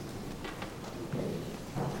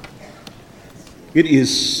It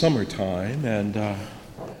is summertime, and I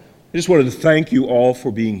just wanted to thank you all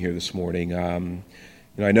for being here this morning.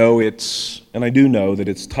 I know and I do know that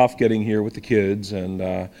it's tough getting here with the kids,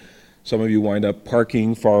 and some of you wind up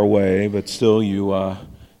parking far away, but still you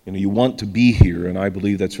want to be here, and I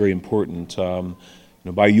believe that's very important.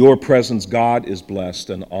 By your presence, God is blessed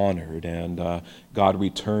and honored, and God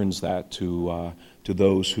returns that to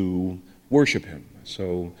those who worship Him.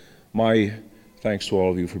 So my thanks to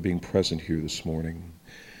all of you for being present here this morning.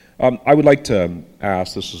 I would like to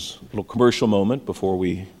ask, this is a little commercial moment before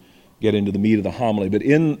we get into the meat of the homily, but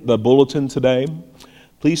in the bulletin today,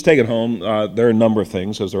 please take it home. There are a number of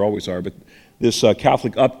things, as there always are, but this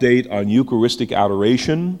Catholic update on Eucharistic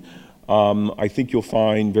adoration, I think you'll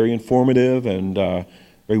find very informative and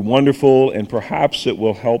very wonderful, and perhaps it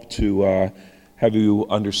will help to have you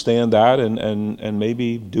understand that and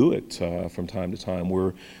maybe do it from time to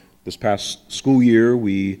time. This past school year,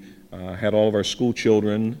 we had all of our school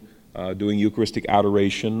children doing Eucharistic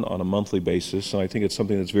adoration on a monthly basis, and I think it's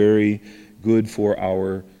something that's very good for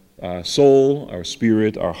our soul, our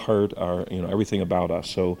spirit, our heart, everything about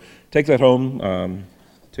us. So take that home,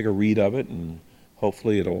 take a read of it, and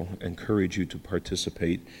hopefully it'll encourage you to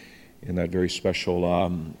participate in that very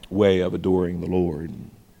special way of adoring the Lord.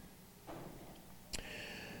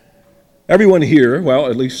 Everyone here, well,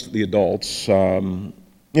 at least the adults,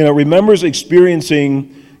 remembers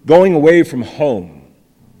experiencing going away from home,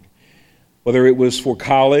 whether it was for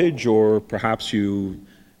college or perhaps you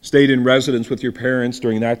stayed in residence with your parents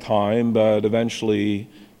during that time, but eventually,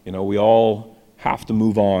 we all have to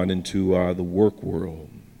move on into the work world.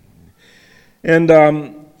 And,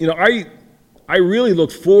 I really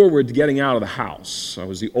looked forward to getting out of the house. I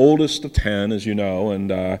was the oldest of 10, as you know,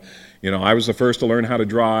 and, I was the first to learn how to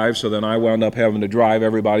drive, so then I wound up having to drive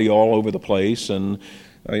everybody all over the place, and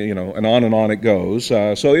and on it goes.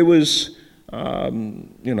 So it was,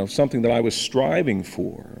 something that I was striving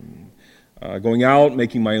for. Going out,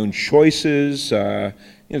 making my own choices,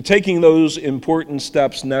 taking those important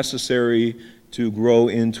steps necessary to grow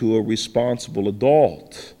into a responsible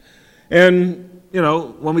adult. And,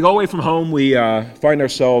 when we go away from home, we find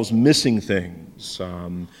ourselves missing things,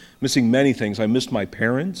 missing many things. I missed my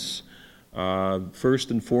parents,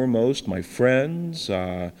 first and foremost, my friends,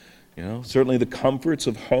 certainly the comforts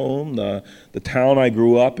of home, the town I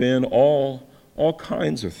grew up in, all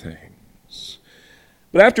kinds of things.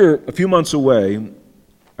 But after a few months away,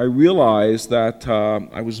 I realized that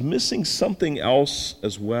I was missing something else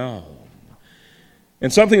as well.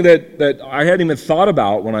 And something that I hadn't even thought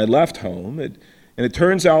about when I left home. And it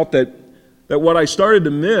turns out that what I started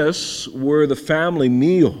to miss were the family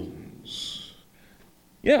meals.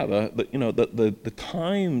 Yeah, the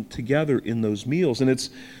time together in those meals. And it's,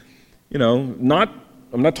 I'm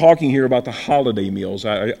not talking here about the holiday meals.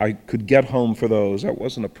 I could get home for those. That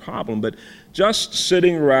wasn't a problem. But just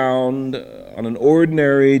sitting around on an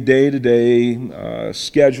ordinary day-to-day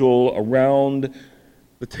schedule around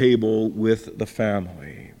the table with the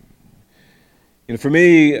family. For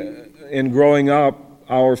me, in growing up,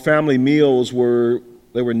 our family meals were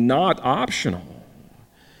not optional.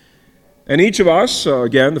 And each of us,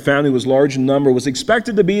 again, the family was large in number, was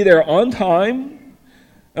expected to be there on time,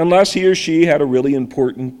 unless he or she had a really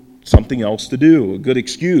important something else to do, a good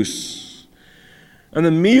excuse. And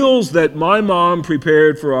the meals that my mom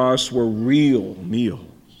prepared for us were real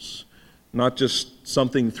meals, not just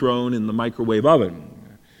something thrown in the microwave oven.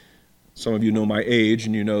 Some of you know my age,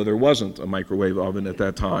 and you know there wasn't a microwave oven at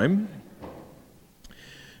that time.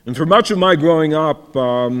 And for much of my growing up,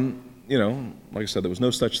 like I said, there was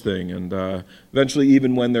no such thing. And eventually,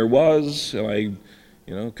 even when there was, I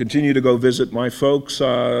continue to go visit my folks,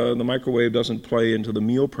 the microwave doesn't play into the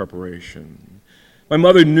meal preparation. My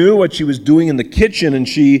mother knew what she was doing in the kitchen, and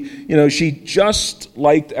she just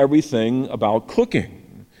liked everything about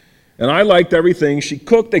cooking. And I liked everything she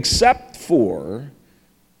cooked except for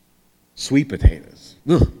sweet potatoes.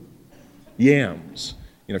 Ugh. Yams.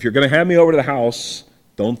 If you're going to have me over to the house,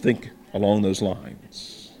 don't think along those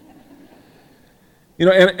lines.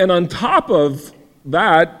 And on top of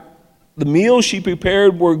that, the meals she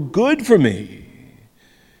prepared were good for me.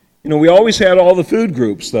 We always had all the food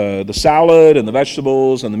groups, the salad and the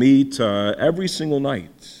vegetables and the meat every single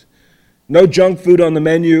night. No junk food on the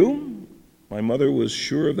menu. My mother was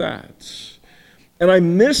sure of that. And I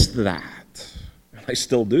missed that. And I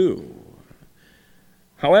still do.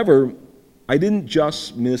 However, I didn't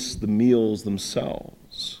just miss the meals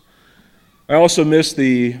themselves. I also missed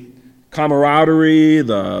the camaraderie,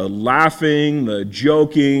 the laughing, the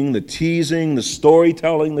joking, the teasing, the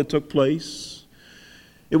storytelling that took place.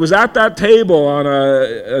 It was at that table on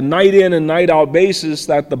a night in and night out basis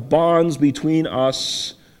that the bonds between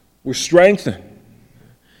us were strengthened.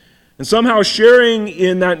 And somehow sharing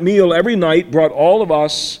in that meal every night brought all of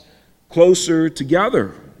us closer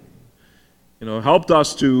together. Helped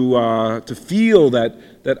us to feel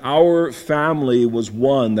that our family was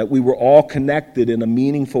one, that we were all connected in a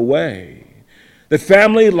meaningful way. That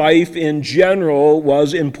family life in general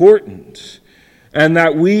was important. And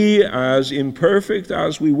that we, as imperfect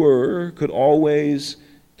as we were, could always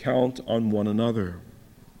count on one another.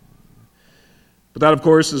 But that, of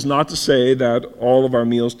course, is not to say that all of our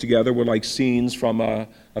meals together were like scenes from a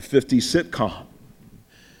 50s sitcom.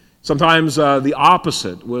 Sometimes the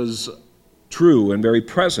opposite was true and very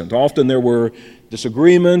present. Often there were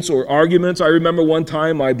disagreements or arguments. I remember one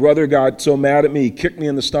time my brother got so mad at me, he kicked me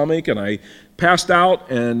in the stomach, and I passed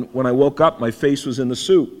out, and when I woke up, my face was in the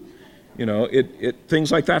soup.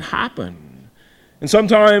 Things like that happen. And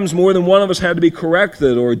sometimes more than one of us had to be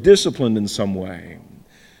corrected or disciplined in some way.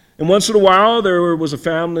 And once in a while, there was a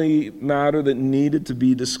family matter that needed to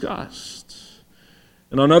be discussed.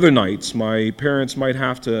 And on other nights, my parents might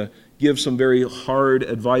have to give some very hard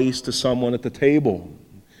advice to someone at the table.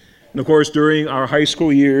 And of course, during our high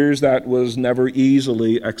school years, that was never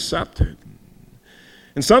easily accepted.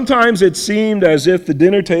 And sometimes it seemed as if the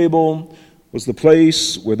dinner table was the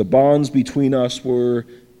place where the bonds between us were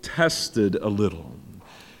tested a little,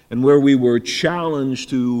 and where we were challenged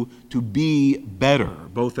to be better,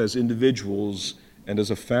 both as individuals and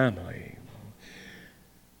as a family.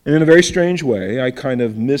 And in a very strange way, I kind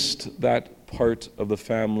of missed that part of the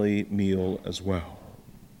family meal as well.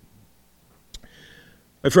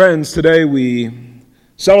 My friends, today we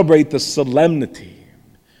celebrate the solemnity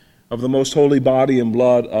of the most holy body and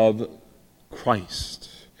blood of Christ,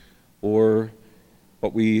 or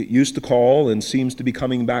what we used to call, and seems to be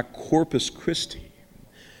coming back, Corpus Christi.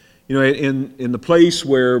 In the place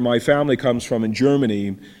where my family comes from in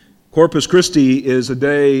Germany, Corpus Christi is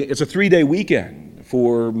it's a 3-day weekend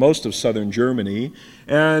for most of southern Germany.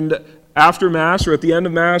 And after Mass, or at the end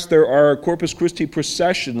of Mass, there are Corpus Christi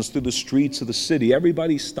processions through the streets of the city.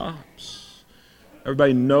 Everybody stops.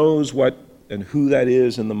 Everybody knows what and who that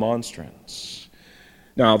is in the monstrance.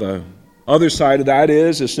 Now, the other side of that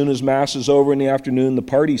is, as soon as Mass is over in the afternoon, the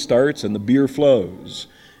party starts and the beer flows.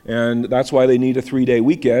 And that's why they need a 3-day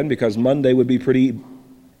weekend, because Monday would be pretty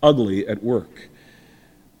ugly at work.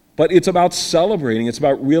 But it's about celebrating. It's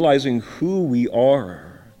about realizing who we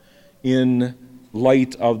are in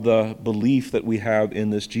light of the belief that we have in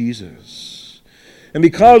this Jesus. And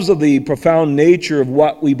because of the profound nature of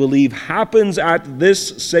what we believe happens at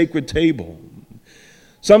this sacred table,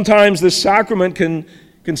 sometimes this sacrament can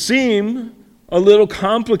seem a little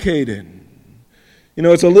complicated.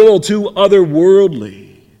 It's a little too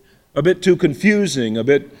otherworldly, a bit too confusing, a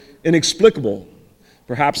bit inexplicable.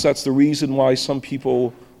 Perhaps that's the reason why some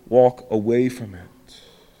people walk away from it.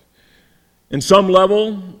 In some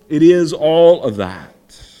level, it is all of that.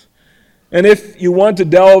 And if you want to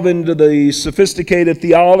delve into the sophisticated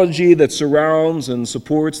theology that surrounds and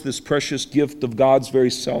supports this precious gift of God's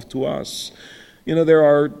very self to us, there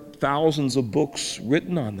are thousands of books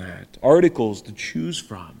written on that, articles to choose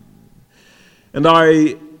from. And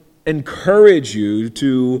I encourage you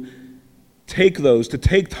to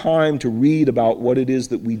take time to read about what it is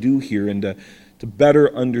that we do here and to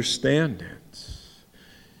better understand it.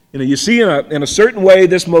 You see, in a certain way,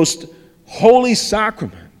 this most holy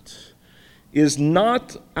sacrament is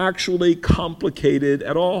not actually complicated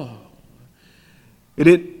at all.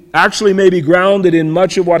 It actually may be grounded in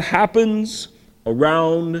much of what happens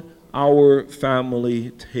around our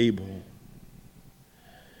family table.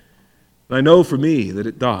 And I know for me that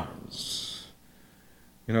it does.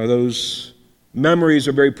 Those memories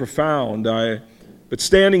are very profound. But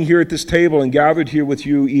standing here at this table and gathered here with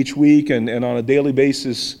you each week and on a daily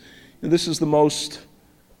basis, this is the most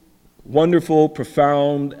wonderful,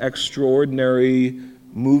 profound, extraordinary,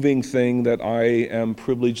 moving thing that I am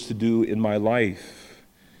privileged to do in my life.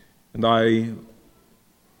 And I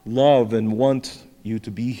love and want you to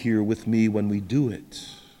be here with me when we do it.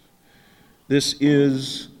 This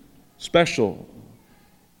is special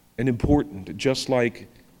and important, just like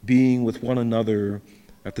being with one another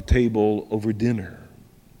at the table over dinner.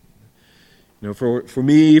 For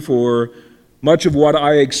me, for much of what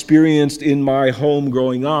I experienced in my home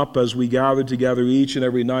growing up as we gathered together each and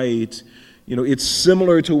every night, it's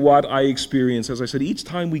similar to what I experience, as I said, each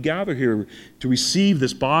time we gather here to receive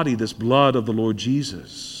this body, this blood of the Lord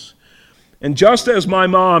Jesus. And just as my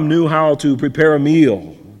mom knew how to prepare a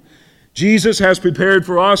meal, Jesus has prepared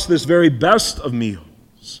for us this very best of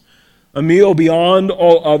meals, a meal beyond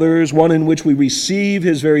all others, one in which we receive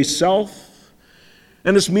his very self.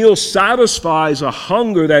 And this meal satisfies a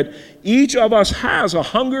hunger that each of us has, a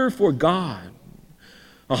hunger for God,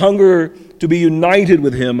 a hunger to be united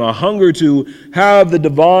with him, a hunger to have the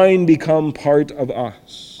divine become part of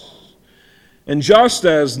us. And just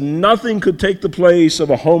as nothing could take the place of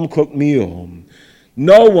a home-cooked meal,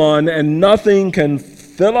 no one and nothing can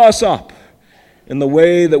fill us up in the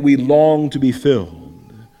way that we long to be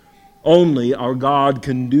filled. Only our God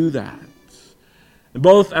can do that,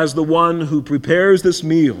 both as the one who prepares this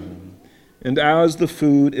meal and as the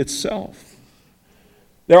food itself.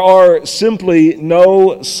 There are simply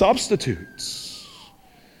no substitutes.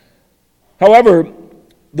 However,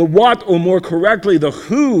 the what, or more correctly, the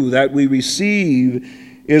who that we receive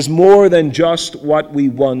is more than just what we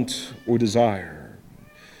want or desire.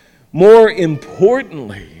 More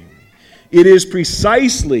importantly, it is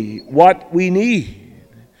precisely what we need.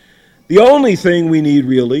 The only thing we need,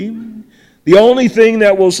 really, the only thing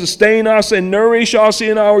that will sustain us and nourish us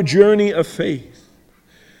in our journey of faith,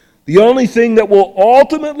 the only thing that will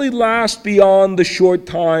ultimately last beyond the short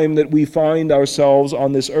time that we find ourselves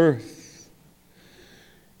on this earth.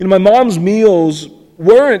 My mom's meals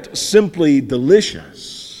weren't simply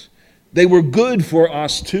delicious. They were good for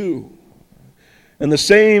us too. And the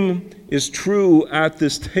same is true at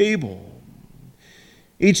this table.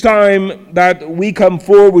 Each time that we come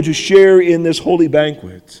forward to share in this holy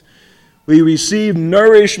banquet, we receive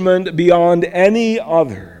nourishment beyond any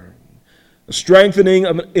other, a strengthening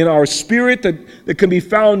in our spirit that can be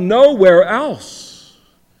found nowhere else.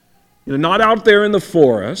 Not out there in the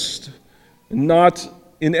forest, not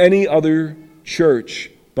in any other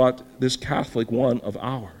church, but this Catholic one of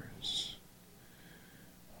ours.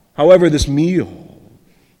 However, this meal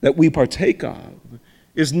that we partake of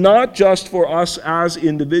is not just for us as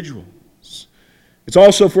individuals. It's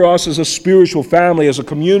also for us as a spiritual family, as a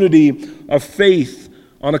community of faith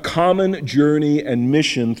on a common journey and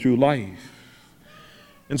mission through life.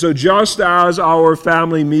 And so just as our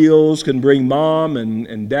family meals can bring mom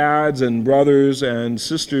and dads and brothers and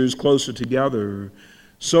sisters closer together,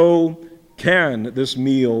 so can this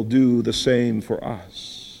meal do the same for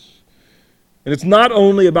us. And it's not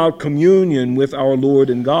only about communion with our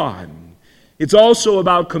Lord and God. It's also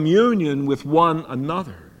about communion with one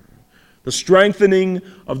another, the strengthening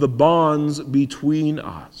of the bonds between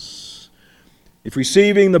us. If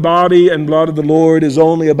receiving the body and blood of the Lord is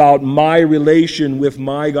only about my relation with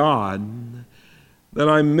my God, then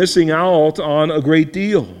I'm missing out on a great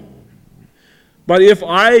deal. But if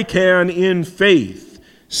I can, in faith,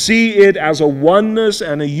 see it as a oneness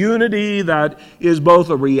and a unity that is both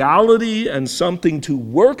a reality and something to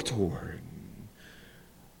work toward,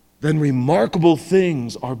 then remarkable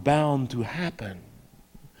things are bound to happen.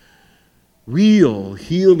 Real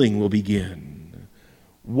healing will begin.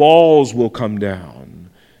 Walls will come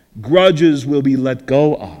down. Grudges will be let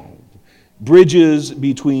go of. Bridges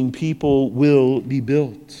between people will be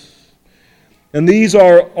built. And these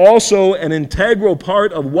are also an integral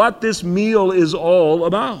part of what this meal is all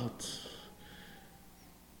about.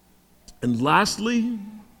 And lastly,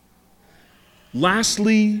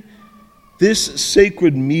 this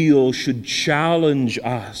sacred meal should challenge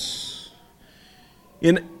us.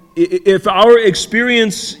 If our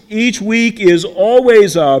experience each week is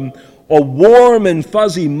always a warm and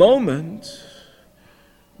fuzzy moment,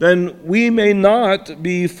 then we may not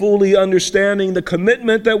be fully understanding the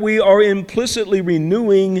commitment that we are implicitly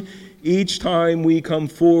renewing each time we come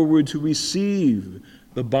forward to receive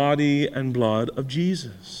the body and blood of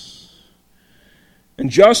Jesus. And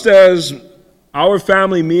just as our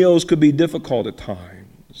family meals could be difficult at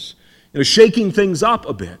times, shaking things up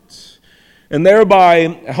a bit, and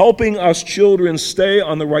thereby helping us children stay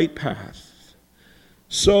on the right path,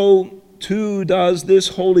 so too does this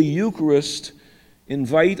Holy Eucharist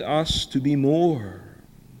invite us to be more,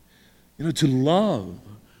 to love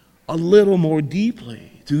a little more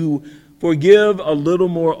deeply, to forgive a little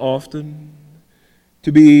more often,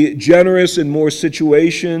 to be generous in more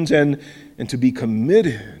situations, and to be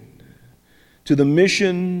committed to the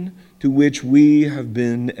mission to which we have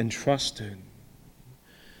been entrusted.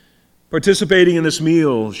 Participating in this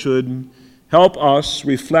meal should help us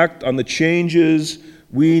reflect on the changes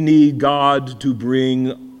we need God to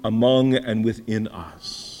bring among and within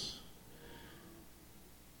us.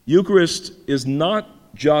 Eucharist is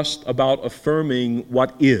not just about affirming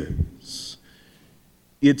what is.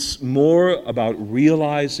 It's more about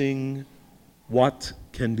realizing what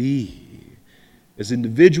can be. As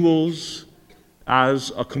individuals,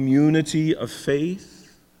 as a community of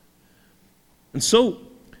faith. And so,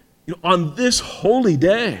 on this holy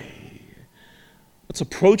day, Let's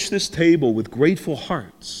approach this table with grateful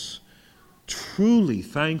hearts, truly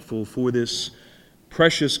thankful for this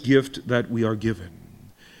precious gift that we are given.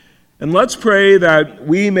 And let's pray that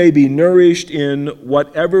we may be nourished in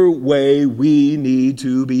whatever way we need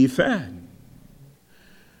to be fed.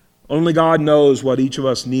 Only God knows what each of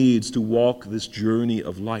us needs to walk this journey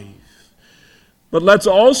of life. But let's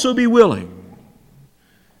also be willing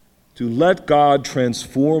to let God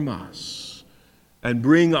transform us and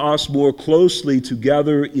bring us more closely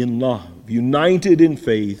together in love, united in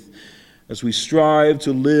faith, as we strive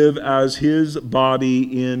to live as His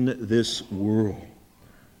body in this world.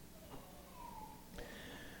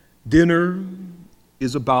 Dinner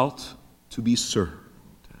is about to be served,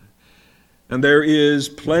 and there is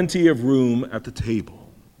plenty of room at the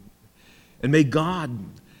table. And may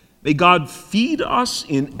God feed us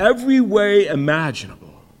in every way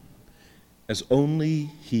imaginable, as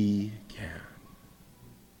only He